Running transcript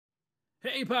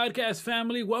Hey, podcast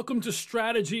family, welcome to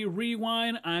Strategy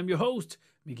Rewind. I'm your host,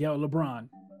 Miguel LeBron.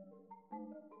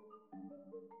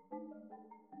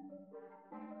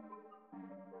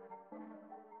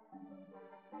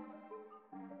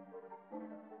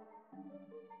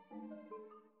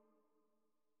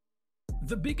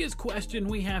 The biggest question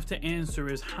we have to answer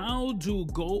is how do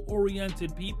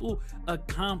goal-oriented people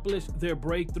accomplish their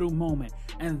breakthrough moment?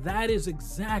 And that is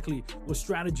exactly what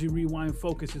Strategy Rewind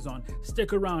focuses on.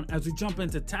 Stick around as we jump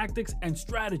into tactics and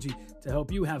strategy to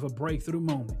help you have a breakthrough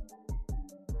moment.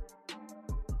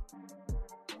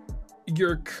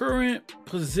 Your current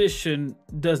position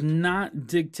does not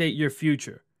dictate your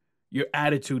future. Your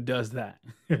attitude does that.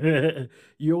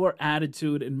 Your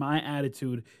attitude and my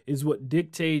attitude is what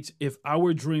dictates if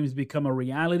our dreams become a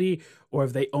reality or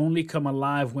if they only come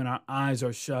alive when our eyes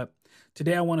are shut.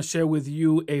 Today, I want to share with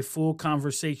you a full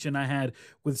conversation I had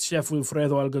with Chef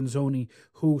Wilfredo Arguinzoni,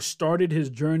 who started his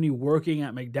journey working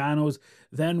at McDonald's,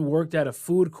 then worked at a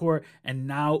food court, and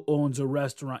now owns a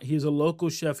restaurant. He's a local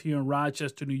chef here in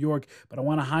Rochester, New York, but I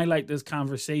want to highlight this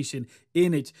conversation.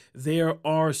 In it, there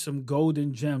are some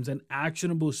golden gems and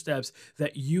actionable steps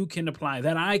that you can apply,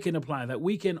 that I can apply, that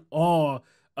we can all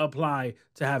apply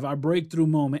to have our breakthrough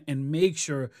moment and make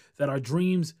sure that our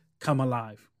dreams come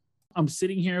alive. I'm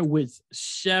sitting here with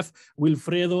Chef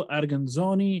Wilfredo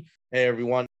Arguinzoni. Hey,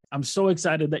 everyone. I'm so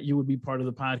excited that you would be part of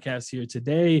the podcast here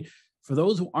today. For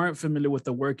those who aren't familiar with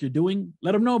the work you're doing,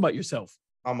 let them know about yourself.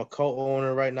 I'm a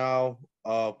co-owner right now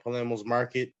of Palermo's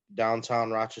Market, downtown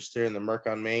Rochester in the Merc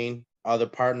on Main. Other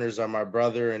partners are my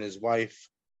brother and his wife,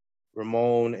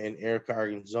 Ramon and Erica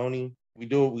Arguinzoni. We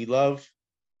do what we love.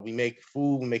 We make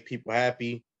food. We make people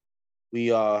happy. We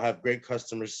have great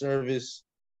customer service.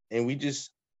 And we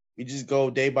just go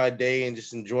day by day and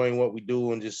just enjoying what we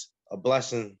do and just a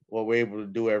blessing what we're able to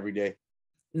do every day.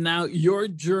 Now, your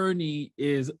journey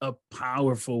is a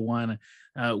powerful one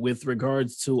with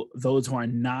regards to those who are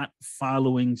not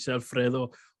following Chef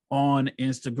Fredo on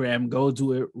Instagram. Go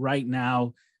do it right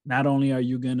now. Not only are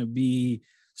you going to be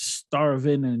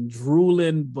starving and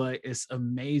drooling, but it's an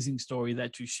amazing story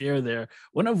that you share there.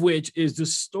 One of which is the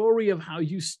story of how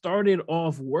you started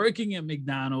off working at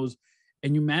McDonald's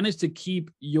and you managed to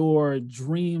keep your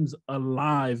dreams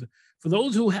alive. For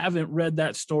those who haven't read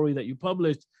that story that you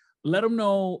published, let them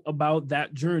know about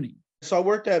that journey. So I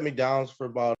worked at McDonald's for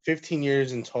about 15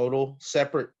 years in total,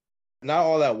 separate, not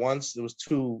all at once. There was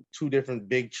two different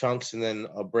big chunks and then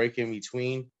a break in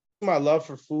between. My love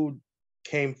for food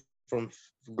came from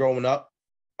growing up.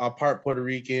 I'm part Puerto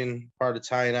Rican, part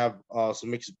Italian. I have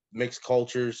some mixed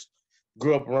cultures.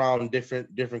 Grew up around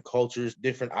different cultures,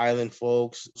 different island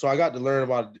folks. So I got to learn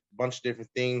about a bunch of different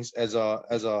things as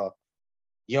a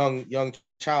young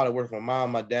child. I worked with my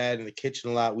mom, my dad in the kitchen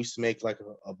a lot. We used to make like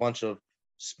a bunch of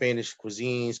Spanish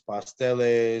cuisines,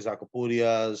 pasteles,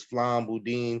 acapullas, flan,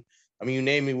 boudin. I mean, you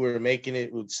name it, we were making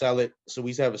it, we would sell it. So we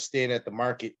used to have a stand at the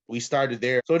market. We started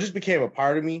there. So it just became a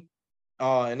part of me.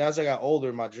 And as I got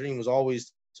older, my dream was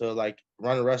always to like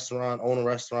run a restaurant, own a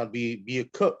restaurant, be a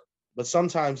cook. But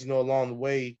sometimes, along the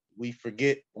way, we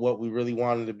forget what we really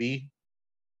wanted to be.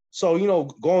 So,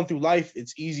 going through life,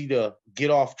 it's easy to get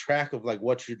off track of like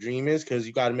what your dream is because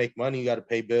you got to make money, you got to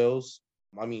pay bills.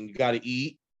 I mean, you got to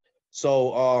eat.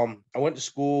 So I went to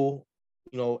school,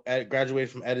 graduated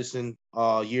from Edison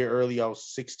a year early. I was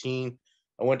 16.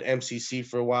 I went to MCC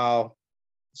for a while.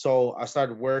 So I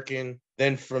started working.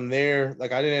 Then from there,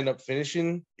 like I didn't end up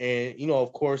finishing. And,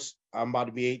 of course, I'm about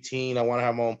to be 18. I want to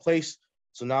have my own place.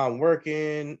 So now I'm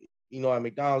working, at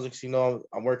McDonald's,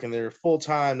 I'm working there full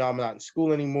time. Now I'm not in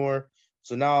school anymore.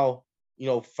 So now,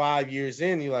 5 years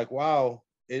in, you're like, wow,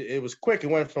 it was quick. It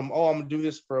went from, I'm going to do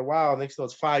this for a while. Next thing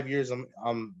it's 5 years,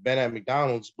 I'm been at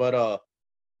McDonald's. But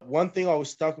one thing always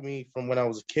stuck with me from when I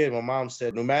was a kid, my mom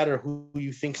said, no matter who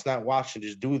you think's not watching,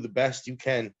 just do the best you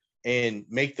can and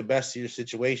make the best of your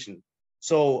situation.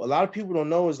 So a lot of people don't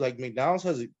know is like McDonald's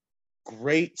has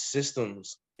great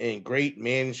systems and great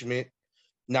management.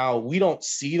 Now, we don't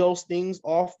see those things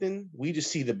often. We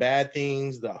just see the bad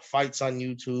things, the fights on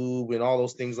YouTube and all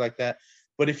those things like that.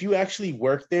 But if you actually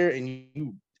work there and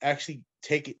you actually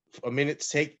take a minute to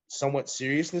take somewhat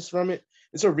seriousness from it,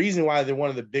 it's a reason why they're one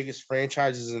of the biggest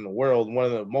franchises in the world, one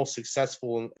of the most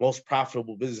successful and most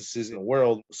profitable businesses in the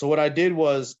world. So what I did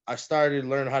was I started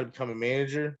learning how to become a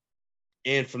manager.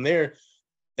 And from there,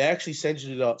 they actually send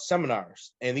you to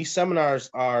seminars. And these seminars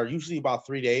are usually about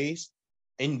 3 days.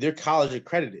 And they're college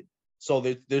accredited. So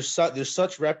they're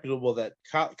such reputable that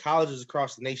colleges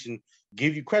across the nation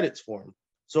give you credits for them.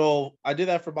 So I did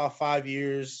that for about 5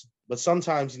 years. But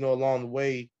sometimes, along the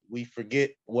way, we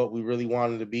forget what we really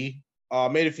wanted to be.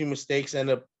 Made a few mistakes,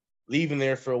 ended up leaving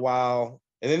there for a while.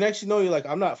 And the next you know, you're like,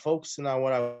 I'm not focusing on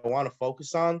what I want to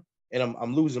focus on, and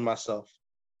I'm losing myself.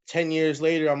 10 years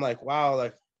later, I'm like, wow,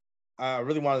 like I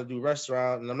really wanted to do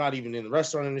restaurant, and I'm not even in the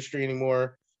restaurant industry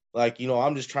anymore. Like,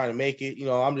 I'm just trying to make it,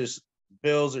 I'm just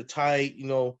bills are tight,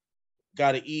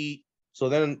 gotta eat. So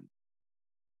then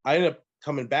I ended up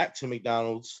coming back to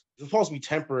McDonald's. It was supposed to be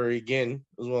temporary again.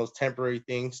 It was one of those temporary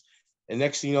things. And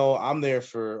next thing you know, I'm there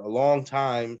for a long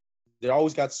time. They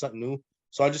always got something new.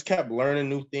 So I just kept learning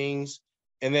new things.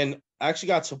 And then I actually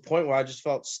got to a point where I just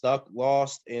felt stuck,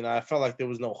 lost, and I felt like there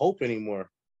was no hope anymore.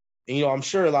 And, I'm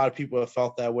sure a lot of people have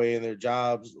felt that way in their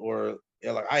jobs, or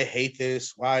like, I hate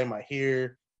this. Why am I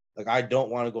here? Like, I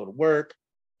don't want to go to work.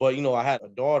 But, I had a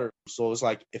daughter. So it's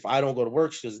like, if I don't go to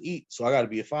work, she doesn't eat. So I got to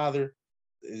be a father.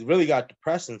 It really got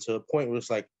depressing to a point where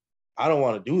it's like, I don't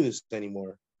want to do this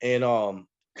anymore. And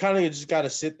kind of just got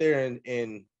to sit there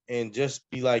and just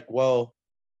be like, well,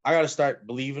 I got to start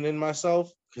believing in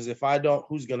myself, because if I don't,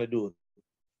 who's going to do it?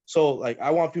 So like,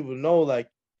 I want people to know, like,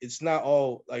 it's not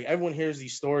all like everyone hears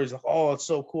these stories like, oh, it's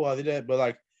so cool I did that, but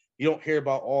like, you don't hear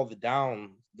about all the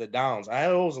downs. I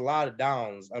had always a lot of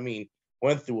downs. I mean,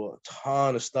 went through a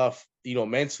ton of stuff,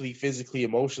 mentally, physically,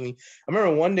 emotionally. I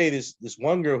remember one day this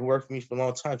one girl who worked for me for a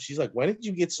long time, she's like, when did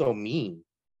you get so mean?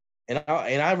 And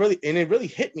it really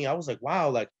hit me. I was like, wow,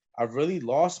 like I really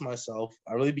lost myself.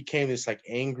 I really became this like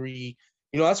angry,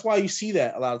 that's why you see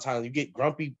that a lot of times. You get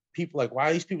grumpy people, like, why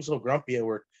are these people so grumpy at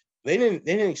work? They didn't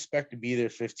expect to be there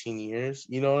 15 years,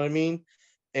 you know what I mean?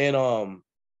 And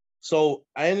so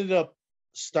I ended up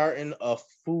starting a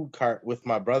food cart with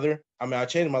my brother. I mean, I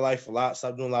changed my life a lot,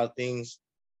 stopped doing a lot of things.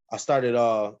 I started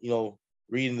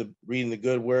reading the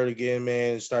good word again,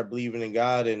 man, and start believing in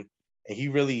God. And he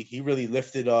really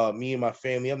lifted me and my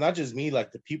family up. Not just me,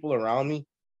 like the people around me.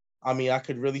 I mean, I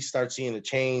could really start seeing a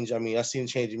change. I mean, I seen a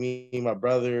change in me, my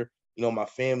brother, my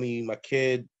family, my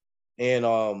kid.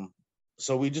 And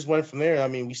so we just went from there. I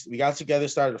mean, we got together,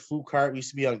 started a food cart. We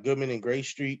used to be on Goodman and Gray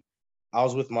Street. I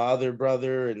was with my other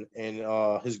brother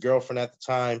and his girlfriend at the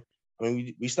time. I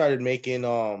mean, we started making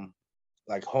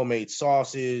like homemade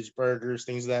sausage, burgers,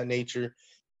 things of that nature.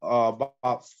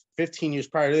 About 15 years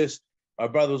prior to this, my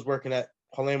brother was working at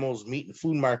Palermo's meat and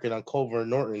food market on Culver and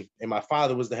Norton, and my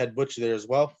father was the head butcher there as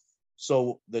well.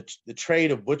 So the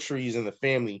trade of butchery is in the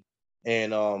family,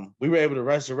 and we were able to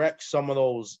resurrect some of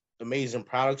those amazing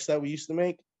products that we used to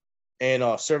make and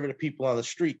serve it to people on the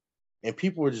street. And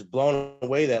people were just blown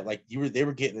away that like they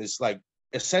were getting this like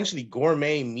essentially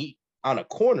gourmet meat on a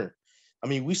corner. I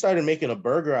mean, we started making a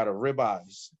burger out of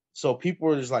ribeyes. So people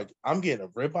were just like, I'm getting a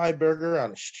ribeye burger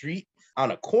on a street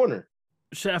on a corner.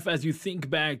 Chef, as you think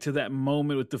back to that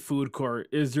moment with the food court,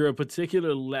 is there a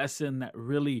particular lesson that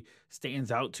really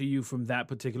stands out to you from that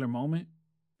particular moment?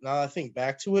 Now I think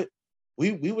back to it,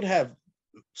 we would have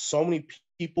so many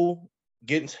people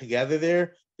getting together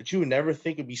there that you would never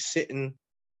think would be sitting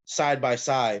side by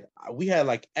side. We had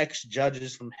like ex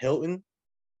judges from Hilton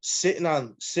sitting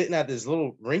at this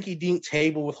little rinky dink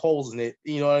table with holes in it.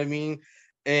 You know what I mean?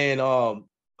 And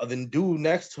the dude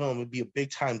next to him would be a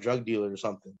big time drug dealer or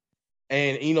something.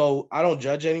 And I don't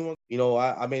judge anyone.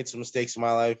 I made some mistakes in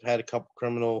my life, had a couple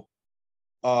criminal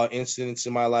incidents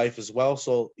in my life as well.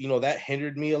 So that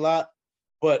hindered me a lot.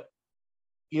 But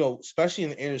especially in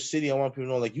the inner city, I want people to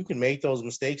know like you can make those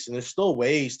mistakes, and there's still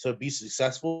ways to be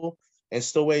successful and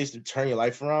still ways to turn your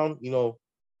life around.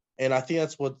 And I think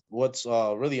that's what's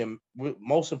really a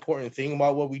most important thing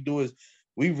about what we do is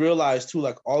we realize too,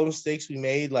 like all the mistakes we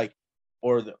made, like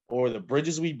or the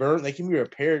bridges we burned, they can be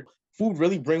repaired. Food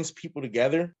really brings people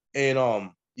together,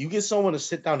 and you get someone to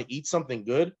sit down to eat something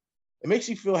good, it makes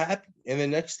you feel happy. And the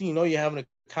next thing you know, you're having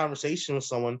a conversation with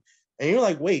someone, and you're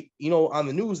like, wait, on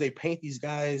the news they paint these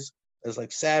guys as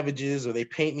like savages, or they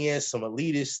paint me as some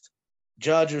elitist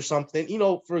judge or something,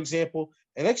 for example.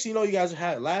 And next thing you know, you guys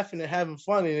are laughing and having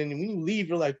fun. And then when you leave,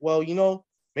 you're like, well,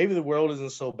 maybe the world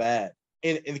isn't so bad.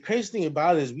 And the crazy thing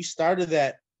about it is we started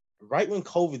that right when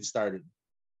COVID started.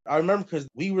 I remember because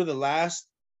we were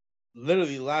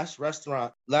literally last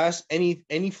restaurant, last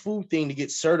any food thing to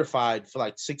get certified for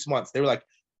like 6 months. They were like,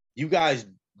 you guys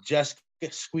just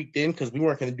get squeaked in because we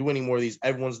weren't going to do any more of these.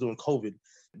 Everyone's doing COVID.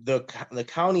 The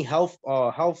county health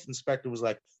inspector was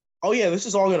like, oh yeah, this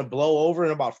is all going to blow over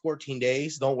in about 14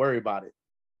 days. Don't worry about it.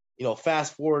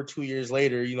 Fast forward 2 years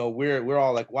later, we're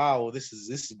all like, wow, this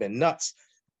has been nuts.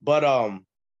 But there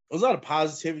was a lot of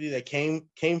positivity that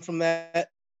came from that.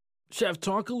 Chef,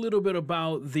 talk a little bit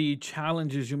about the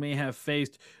challenges you may have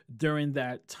faced during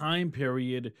that time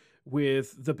period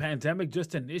with the pandemic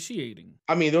just initiating.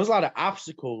 I mean, there was a lot of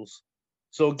obstacles.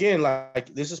 So again,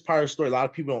 like this is part of the story a lot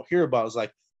of people don't hear about. It's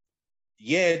like,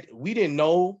 yeah, we didn't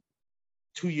know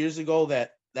 2 years ago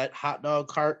that hot dog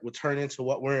cart would turn into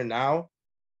what we're in now.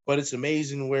 But it's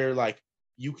amazing where like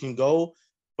you can go,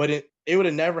 but it would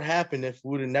have never happened if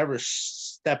we would have never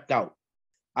stepped out.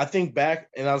 I think back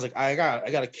and I was like, I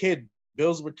got a kid.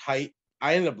 Bills were tight.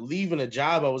 I ended up leaving a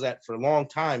job I was at for a long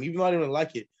time, even though I didn't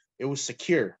like it. It was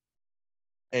secure,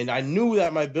 and I knew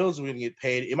that my bills were going to get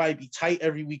paid. It might be tight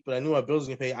every week, but I knew my bills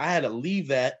were going to pay. I had to leave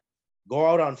that, go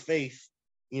out on faith,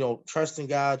 trusting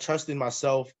God, trusting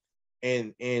myself,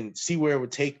 and see where it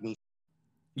would take me.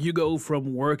 You go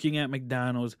from working at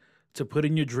McDonald's to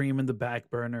putting your dream in the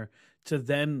back burner to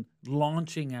then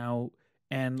launching out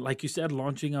and, like you said,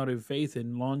 launching out in faith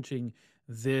and launching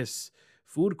this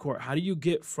food court. How do you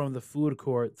get from the food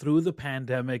court through the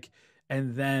pandemic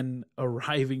and then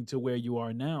arriving to where you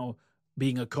are now,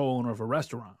 being a co-owner of a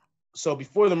restaurant? So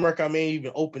before the Merc I Made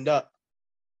even opened up,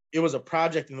 it was a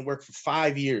project in the work for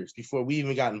 5 years before we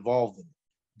even got involved in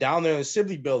it. Down there in the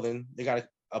Sibley building, they got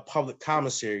a public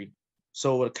commissary.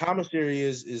 So what a commissary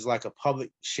is like a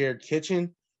public shared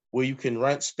kitchen where you can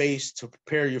rent space to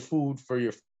prepare your food for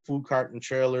your food cart and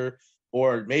trailer,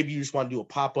 or maybe you just want to do a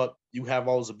pop-up. You have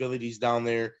all those abilities down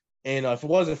there. And if it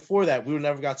wasn't for that, we would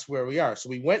never got to where we are. So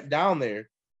we went down there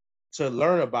to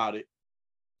learn about it.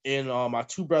 And my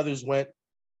two brothers went,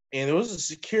 and there was a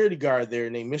security guard there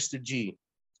named Mr. G.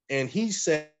 And he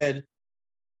said,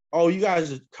 oh, you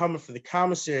guys are coming for the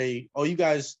commissary. Oh, you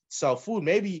guys sell food.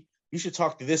 Maybe you should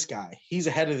talk to this guy. He's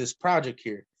ahead of this project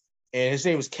here. And his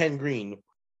name was Ken Green.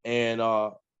 And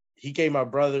he gave my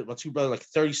two brothers, like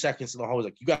 30 seconds in the hall. He was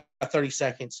like, you got 30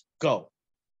 seconds, go.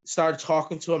 Started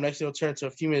talking to him. Next thing it'll turn to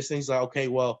a few minutes. And he's like, okay,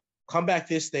 well, come back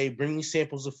this day, bring me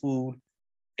samples of food.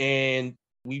 And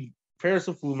we prepared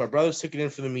some food. My brothers took it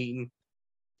in for the meeting.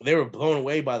 They were blown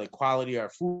away by the quality of our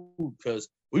food because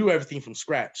we do everything from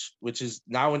scratch, which is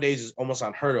nowadays is almost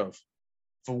unheard of.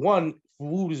 For one,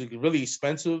 food is really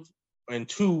expensive. And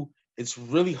two, it's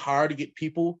really hard to get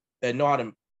people that know how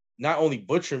to not only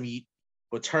butcher meat,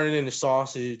 but turn it into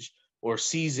sausage or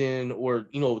season or,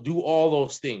 do all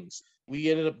those things. We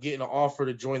ended up getting an offer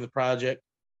to join the project.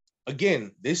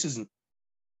 Again, this is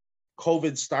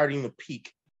COVID starting to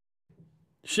peak.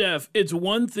 Chef, it's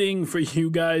one thing for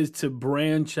you guys to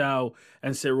branch out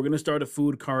and say, we're going to start a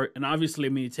food cart. And obviously,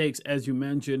 it takes, as you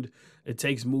mentioned, it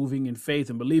takes moving in faith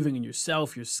and believing in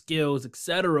yourself, your skills,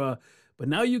 etc. But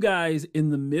now you guys, in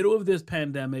the middle of this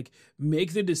pandemic,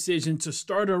 make the decision to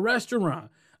start a restaurant.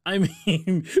 I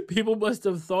mean, people must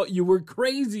have thought you were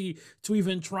crazy to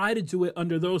even try to do it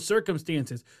under those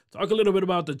circumstances. Talk a little bit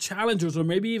about the challenges or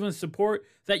maybe even support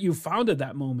that you found at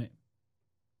that moment.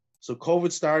 So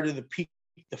COVID started to peak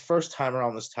the first time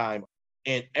around this time,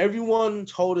 and everyone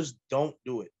told us don't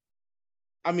do it.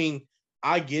 I mean,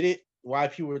 I get it why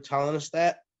people were telling us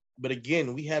that, but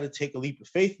again, we had to take a leap of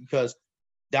faith because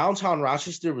downtown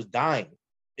Rochester was dying.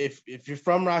 If you're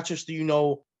from Rochester,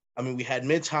 we had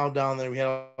Midtown down there. We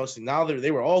had now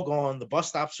they were all gone. The bus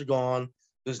stops are gone.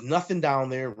 There's nothing down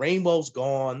there. Rainbow's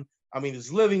gone.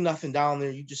 There's literally nothing down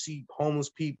there. You just see homeless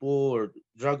people or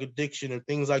drug addiction or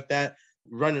things like that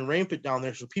running rampant down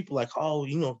there. So people like, oh,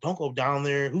 don't go down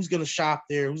there. Who's going to shop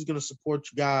there? Who's going to support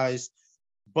you guys?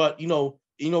 But, we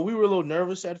were a little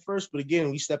nervous at first, but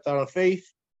again, we stepped out on faith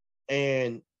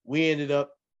and we ended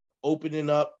up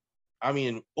opening up.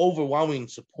 Overwhelming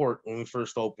support when we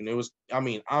first opened. It was,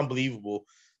 unbelievable.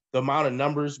 The amount of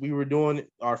numbers we were doing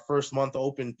our first month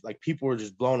open, like people were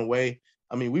just blown away.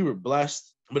 We were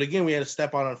blessed. But again, we had to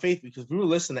step out on faith because we were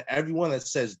listening to everyone that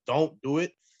says don't do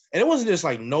it. And it wasn't just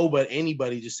like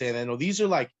anybody just saying that. No, these are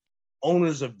like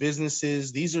owners of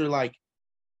businesses. These are like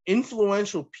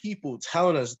influential people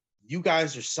telling us, you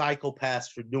guys are psychopaths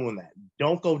for doing that.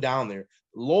 Don't go down there.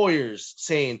 Lawyers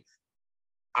saying,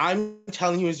 I'm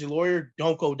telling you as your lawyer,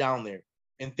 don't go down there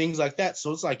and things like that.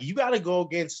 So it's like, you got to go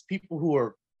against people who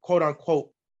are quote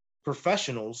unquote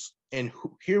professionals. And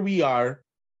here we are,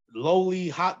 lowly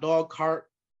hot dog cart,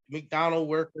 McDonald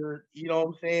worker, you know what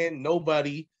I'm saying?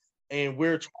 Nobody. And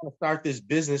we're trying to start this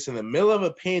business in the middle of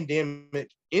a pandemic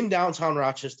in downtown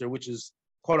Rochester, which is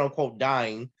quote unquote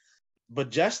dying. But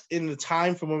just in the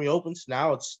time from when we opened to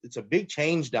now, it's a big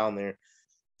change down there.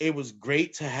 It was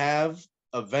great to have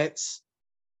events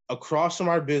across from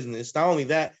our business. Not only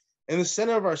that, in the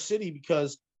center of our city,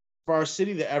 because for our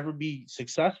city to ever be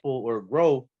successful or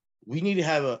grow, we need to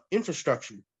have an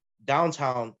infrastructure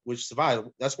downtown which survives.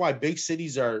 That's why big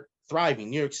cities are thriving.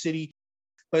 New York City,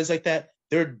 places like that,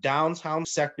 their downtown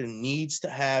sector needs to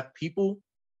have people,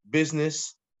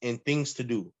 business, and things to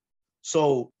do.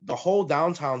 So the whole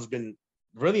downtown's been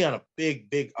really on a big,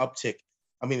 big uptick.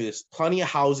 There's plenty of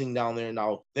housing down there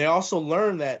now. They also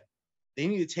learned that they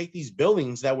need to take these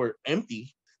buildings that were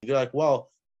empty You're like,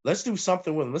 well, let's do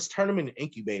something with them. Let's turn them into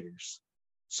incubators.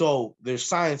 So there's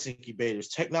science incubators,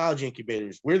 technology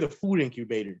incubators. We're the food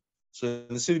incubator. So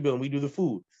in the city building, we do the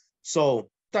food. So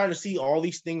starting to see all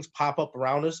these things pop up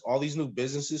around us, all these new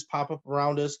businesses pop up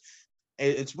around us.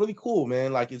 And it's really cool,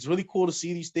 man. Like, it's really cool to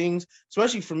see these things,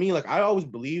 especially for me. Like, I always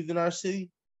believed in our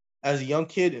city as a young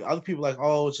kid, and other people like,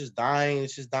 oh, it's just dying,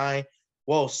 it's just dying.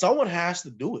 Well, someone has to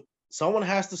do it. Someone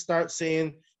has to start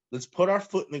saying, let's put our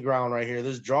foot in the ground right here.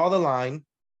 Let's draw the line,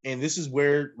 and this is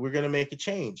where we're going to make a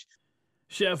change.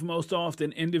 Chef, most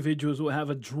often individuals will have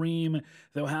a dream,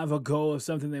 they'll have a goal of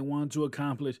something they want to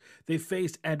accomplish. They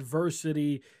face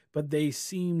adversity, but they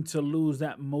seem to lose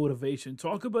that motivation.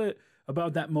 Talk about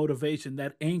that motivation,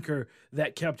 that anchor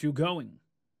that kept you going.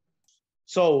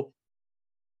 So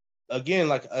again,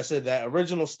 like I said, that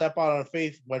original step out on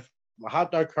faith went from a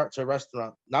hot dog cart to a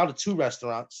restaurant, now to two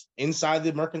restaurants inside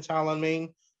the Mercantile on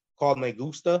Main called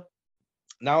Gusta.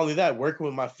 Not only that, working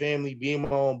with my family, being my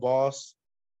own boss,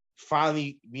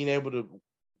 finally being able to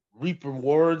reap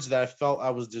rewards that I felt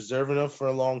I was deserving of for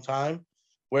a long time.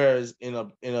 Whereas in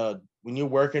a when you're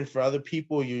working for other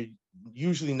people, you're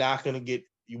usually not going to get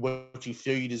what you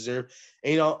feel you deserve.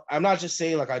 And, I'm not just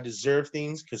saying like I deserve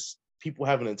things because people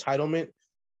have an entitlement.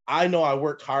 I know I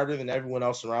worked harder than everyone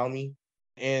else around me.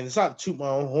 And it's not to toot my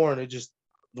own horn. It just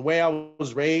the way I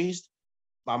was raised.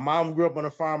 My mom grew up on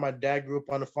a farm. My dad grew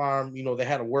up on a farm. They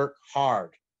had to work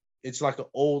hard. It's like an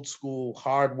old school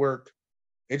hard work.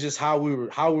 It's just how we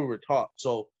were taught.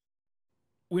 So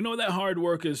We know that hard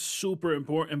work is super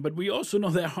important, but we also know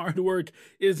that hard work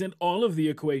isn't all of the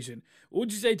equation. What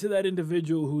would you say to that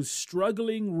individual who's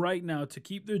struggling right now to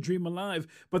keep their dream alive,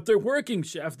 but they're working,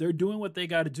 chef? They're doing what they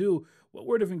got to do. What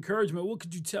word of encouragement, what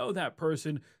could you tell that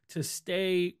person to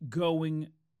stay going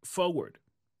forward?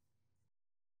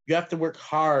 you have to work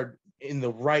hard in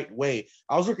the right way.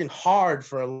 I was working hard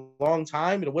for a long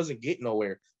time and it wasn't getting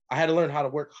nowhere. I had to learn how to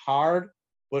work hard,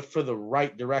 but for the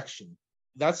right direction.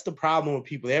 That's the problem with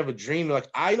people. They have a dream. They're like,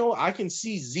 I know I can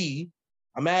see Z.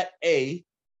 I'm at A.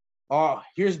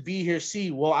 Here's B, here's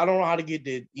C. Well, I don't know how to get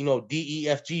to, D, E,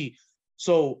 F, G.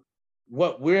 So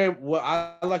what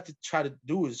I like to try to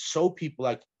do is show people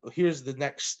like, here's the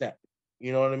next step.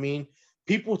 You know what I mean?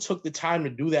 People took the time to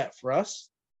do that for us.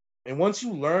 And once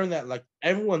you learn that, like,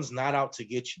 everyone's not out to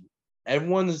get you,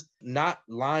 everyone's not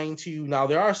lying to you. Now,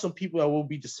 there are some people that will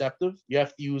be deceptive. You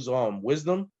have to use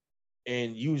wisdom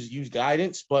and use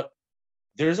guidance, but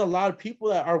there's a lot of people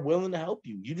that are willing to help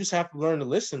you. You just have to learn to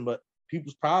listen. But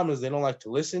people's problem is they don't like to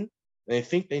listen. They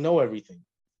think they know everything.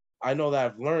 I know that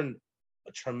I've learned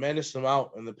a tremendous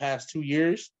amount in the past 2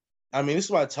 years. I mean, this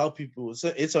is what I tell people.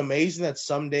 It's amazing that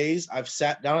some days I've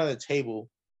sat down at a table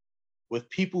with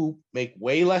people who make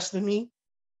way less than me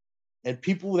and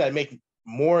people that make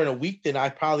more in a week than I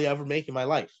probably ever make in my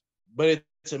life. But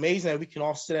it's amazing that we can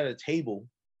all sit at a table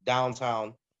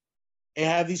downtown and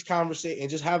have these conversations and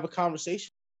just have a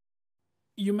conversation.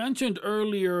 You mentioned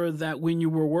earlier that when you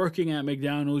were working at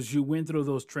McDonald's, you went through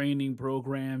those training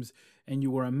programs and you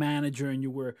were a manager and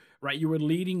you were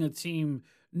leading a team.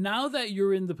 Now that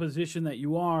you're in the position that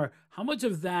you are, how much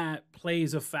of that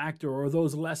plays a factor, or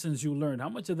those lessons you learned, how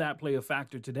much of that play a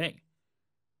factor today?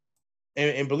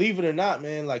 And believe it or not,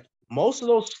 man, like most of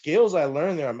those skills I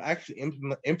learned there, I'm actually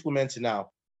implementing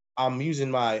now. I'm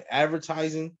using my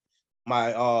advertising,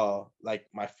 my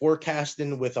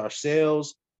forecasting with our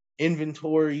sales,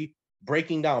 inventory,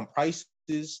 breaking down prices,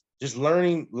 just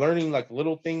learning like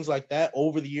little things like that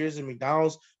over the years at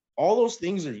McDonald's. All those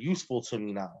things are useful to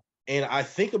me now. And I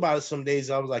think about it some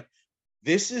days, I was like,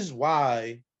 this is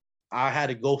why I had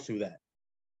to go through that.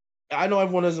 I know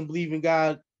everyone doesn't believe in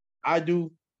God. I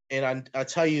do. And I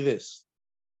tell you this,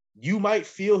 you might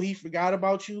feel he forgot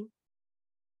about you.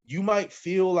 You might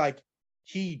feel like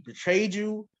he betrayed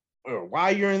you or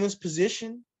why you're in this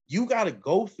position. You got to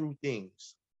go through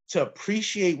things to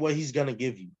appreciate what he's going to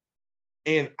give you.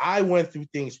 And I went through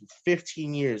things for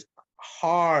 15 years,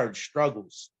 hard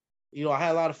struggles. I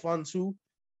had a lot of fun too,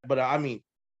 but I mean,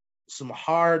 some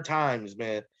hard times,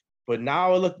 man. But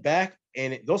now I look back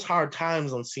and those hard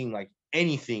times don't seem like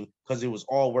anything because it was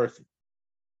all worth it.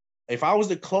 If I was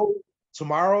to close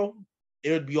tomorrow,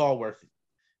 it would be all worth it.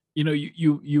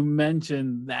 You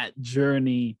mentioned that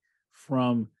journey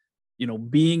from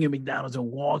being at McDonald's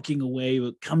and walking away,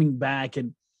 but coming back,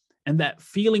 and that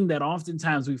feeling that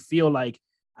oftentimes we feel like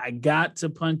I got to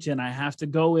punch in, I have to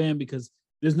go in because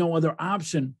there's no other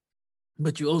option.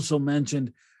 But you also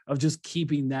mentioned of just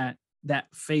keeping that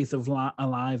faith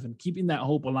alive and keeping that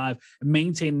hope alive and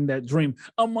maintaining that dream,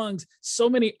 amongst so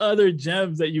many other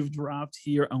gems that you've dropped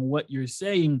here on what you're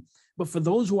saying. But for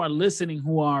those who are listening,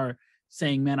 who are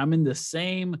saying, man, I'm in the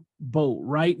same boat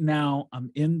right now.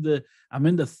 I'm in the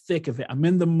thick of it. I'm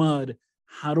in the mud.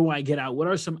 How do I get out? What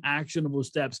are some actionable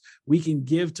steps we can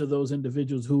give to those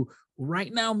individuals who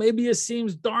right now maybe it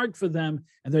seems dark for them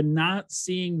and they're not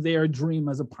seeing their dream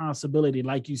as a possibility?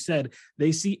 Like you said,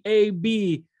 they see A,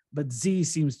 B, but Z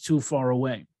seems too far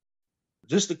away.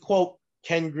 Just to quote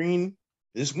Ken Green,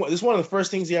 this is one of the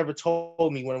first things he ever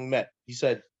told me when we met. He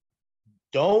said,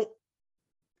 don't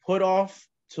put off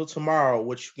till tomorrow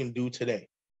what you can do today.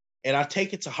 And I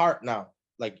take it to heart now.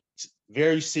 Like,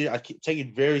 very serious. I take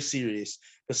it very serious.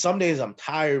 Because some days I'm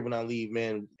tired when I leave,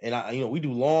 man. And we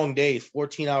do long days,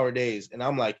 14-hour days. And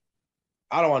I'm like,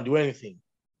 I don't want to do anything.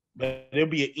 But there'll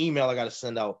be an email I got to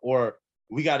send out, or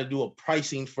we got to do a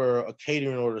pricing for a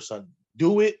catering order or something.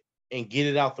 Do it and get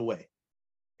it out the way.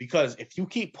 Because if you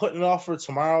keep putting it off for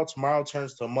tomorrow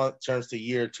turns to a month, turns to a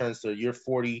year, turns to year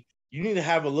 40. You need to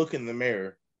have a look in the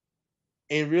mirror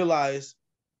and realize,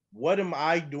 what am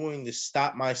I doing to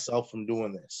stop myself from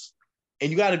doing this?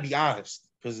 And you got to be honest,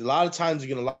 because a lot of times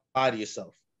you're going to lie to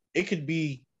yourself. It could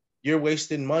be you're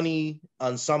wasting money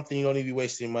on something you don't need to be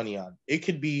wasting money on. It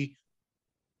could be,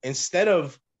 instead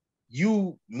of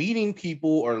you meeting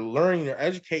people or learning or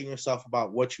educating yourself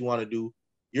about what you want to do,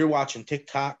 you're watching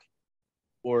TikTok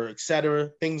or etc.,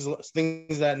 things of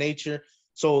that nature.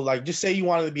 So like, just say you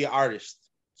wanted to be an artist.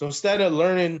 So instead of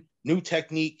learning new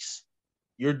techniques,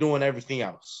 you're doing everything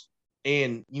else.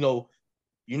 And,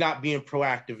 you're not being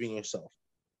proactive in yourself.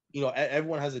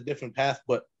 Everyone has a different path,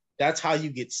 but that's how you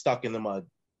get stuck in the mud.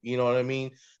 You know what I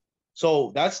mean?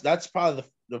 So that's probably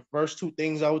the first two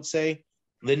things I would say.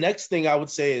 The next thing I would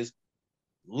say is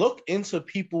look into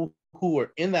people who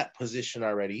are in that position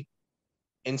already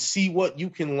and see what you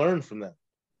can learn from them.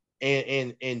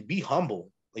 And be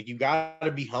humble. Like, you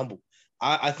gotta be humble.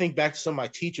 I think back to some of my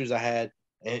teachers I had,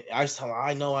 and I was telling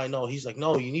him, I know. He's like,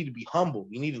 no, you need to be humble.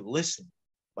 You need to listen.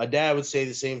 My dad would say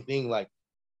the same thing, like,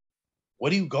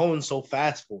 what are you going so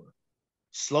fast for?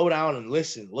 Slow down and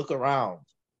listen, look around.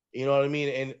 You know what I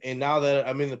mean? And now that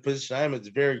I'm in the position I am, it's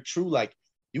very true. Like,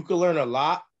 you can learn a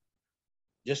lot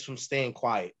just from staying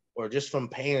quiet or just from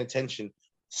paying attention.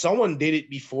 Someone did it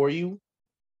before you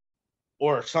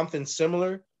or something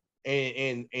similar,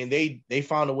 and they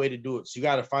found a way to do it. So you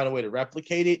got to find a way to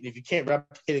replicate it. And if you can't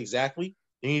replicate it exactly,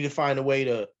 you need to find a way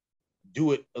to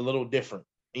do it a little different.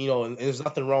 And there's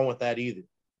nothing wrong with that either.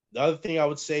 The other thing I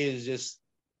would say is just,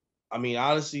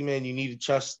 honestly, man, you need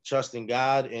to trust in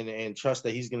God and trust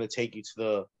that He's going to take you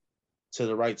to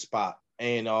the right spot.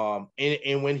 And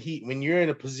when you're in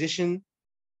a position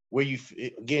where you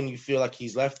feel like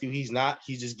He's left you, He's not.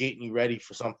 He's just getting you ready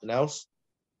for something else.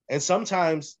 And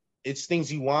sometimes it's things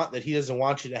He wants that He doesn't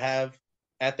want you to have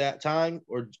at that time,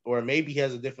 or maybe He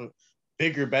has a different,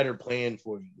 bigger, better plan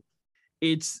for you.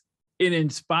 It's an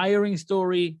inspiring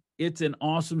story. It's an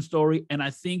awesome story. And I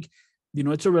think,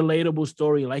 it's a relatable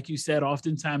story. Like you said,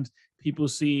 oftentimes people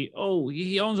see, oh,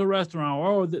 he owns a restaurant,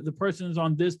 or the person is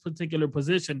on this particular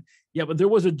position. Yeah, but there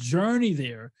was a journey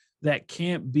there that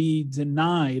can't be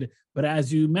denied. But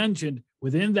as you mentioned,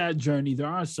 within that journey, there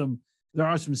are some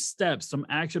steps, some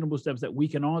actionable steps that we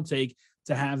can all take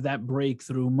to have that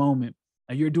breakthrough moment.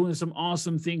 And you're doing some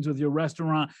awesome things with your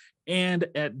restaurant and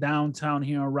at downtown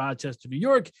here in Rochester, New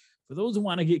York. For those who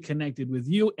want to get connected with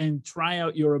you and try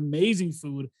out your amazing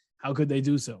food, how could they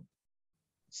do so?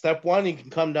 Step one, you can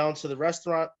come down to the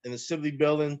restaurant in the Sibley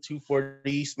Building, 240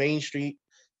 East Main Street,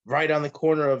 right on the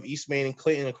corner of East Main and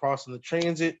Clinton, across from the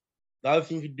transit. The other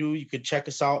thing you could do, you could check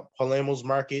us out, Palermo's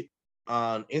Market,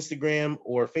 on Instagram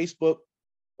or Facebook,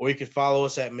 or you could follow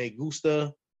us at Me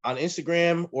Gusta on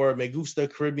Instagram or Me Gusta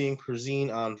Caribbean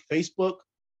Cuisine on Facebook.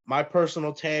 My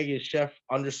personal tag is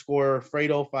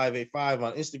chef_Fredo 585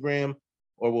 on Instagram,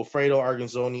 or Wilfredo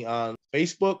Arguinzoni on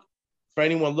Facebook. For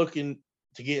anyone looking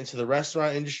to get into the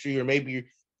restaurant industry, or maybe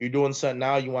you're doing something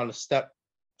now, you want to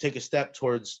take a step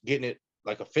towards getting it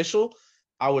like official,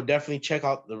 I would definitely check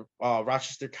out the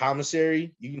Rochester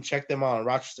Commissary. You can check them out on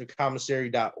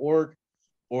rochestercommissary.org,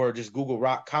 or just Google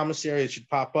Rock Commissary. It should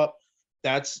pop up.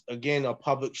 That's, again, a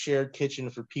public shared kitchen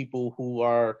for people who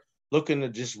are looking to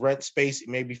just rent space,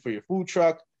 maybe for your food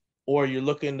truck, or you're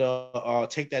looking to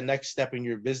take that next step in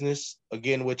your business,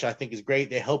 again, which I think is great.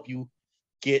 They help you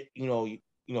get,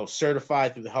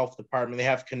 certified through the health department. They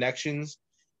have connections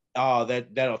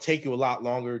that'll take you a lot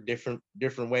longer, different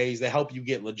ways. They help you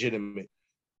get legitimate.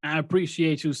 I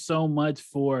appreciate you so much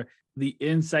for the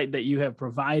insight that you have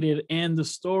provided and the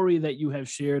story that you have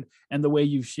shared and the way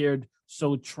you've shared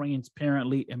so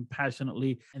transparently and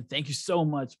passionately. And thank you so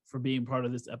much for being part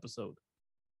of this episode.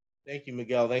 Thank you,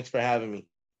 Miguel. Thanks for having me.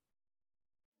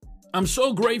 I'm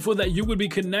so grateful that you would be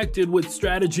connected with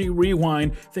Strategy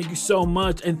Rewind. Thank you so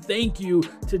much. And thank you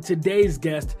to today's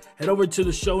guest. Head over to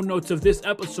the show notes of this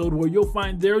episode where you'll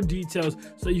find their details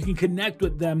so you can connect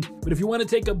with them. But if you want to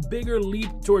take a bigger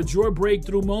leap towards your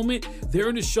breakthrough moment, there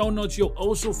in the show notes, you'll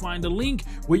also find a link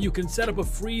where you can set up a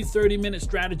free 30-minute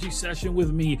strategy session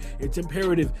with me. It's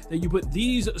imperative that you put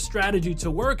these strategies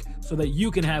to work so that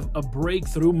you can have a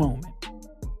breakthrough moment.